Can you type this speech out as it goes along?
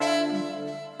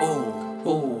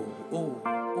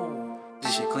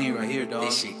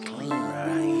this shit clean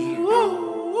right here.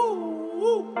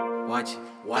 Watch it,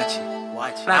 watch it,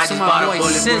 watch it. I just bought a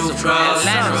bulletproof truck.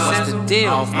 What's the deal?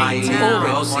 Off my ego,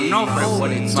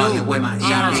 what it do with my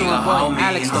shout out to my boy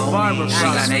Alex the Barber. She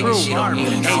got niggas, she don't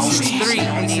even know me.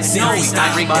 Ace I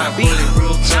just bought a beat.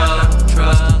 bulletproof truck.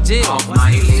 Off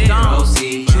my ego,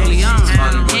 Julian,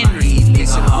 Henry,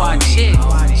 listen, watch it.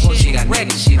 She got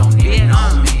niggas, she don't even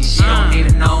know me. She don't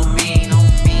even know me.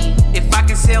 If I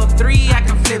can sell 3, I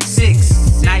can flip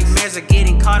 6. Nightmares are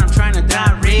getting caught, I'm trying to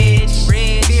die rich.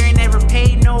 Fear ain't never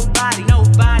paid nobody.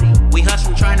 We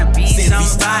hustling trying to be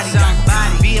somebody.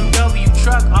 BMW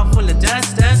truck all full of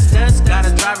dust. Got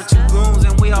a driver, 2 goons,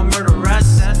 and we all murder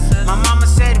us. My mama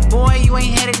said, boy, you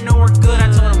ain't headed nowhere good.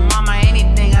 I told her, mama,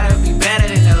 anything gotta be better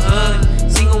than the hood.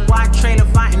 Single wide trailer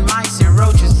fighting mice and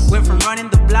roaches. Went from running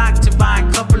the block to buying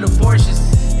a couple of Porsches.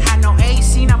 Had no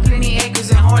AC, now plenty acres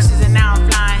and horses, and now I'm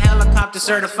flying helicopter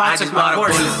certified. I just bought a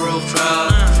bulletproof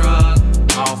truck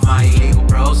off my illegal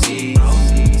proceeds.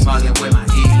 Smuggling with my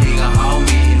illegal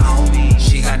homie.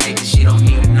 She got niggas, she don't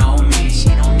even know me.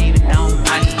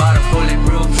 I just bought a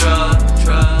bulletproof truck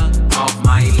off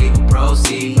my illegal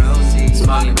proceeds.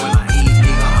 Smuggling with my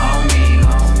illegal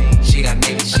homie. She got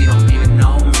niggas, she don't even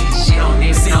know me. She don't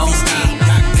even know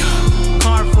me.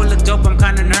 Car full of dope, I'm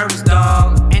kinda nervous,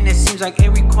 dog. And it seems like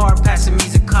every car passing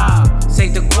me's a cop.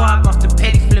 Save the guap off the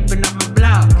petty, flipping up my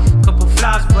block. Couple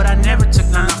flops, but I never took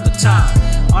none off the top.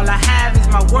 All I have is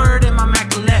my word and my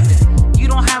Mac 11. You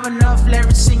don't have enough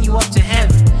leverage, send you up to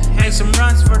heaven. Made some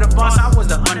runs for the boss, I was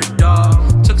the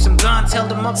underdog. Took some guns, held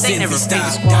them up, they never beat the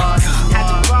squad. Had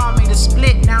to draw, made a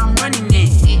split, now I'm running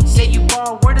it. Said you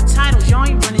ball, where the titles, y'all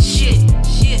ain't running shit.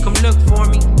 Come look for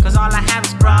me, cause all I have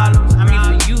is problems. I mean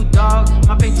for you, dog,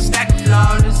 my paper stack is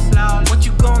flawless. What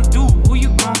you gon' do, who you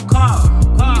gon' call?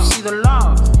 When you see the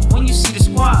law, when you see the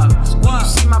squad. When you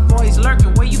see my boys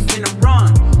lurking, where you finna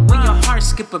run? When your heart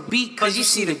skip a beat, cause you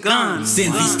see the guns. I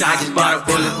just bought a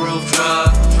bulletproof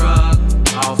truck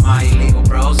off my illegal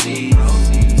proceeds.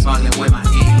 Smuggling with my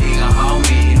illegal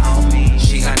homie.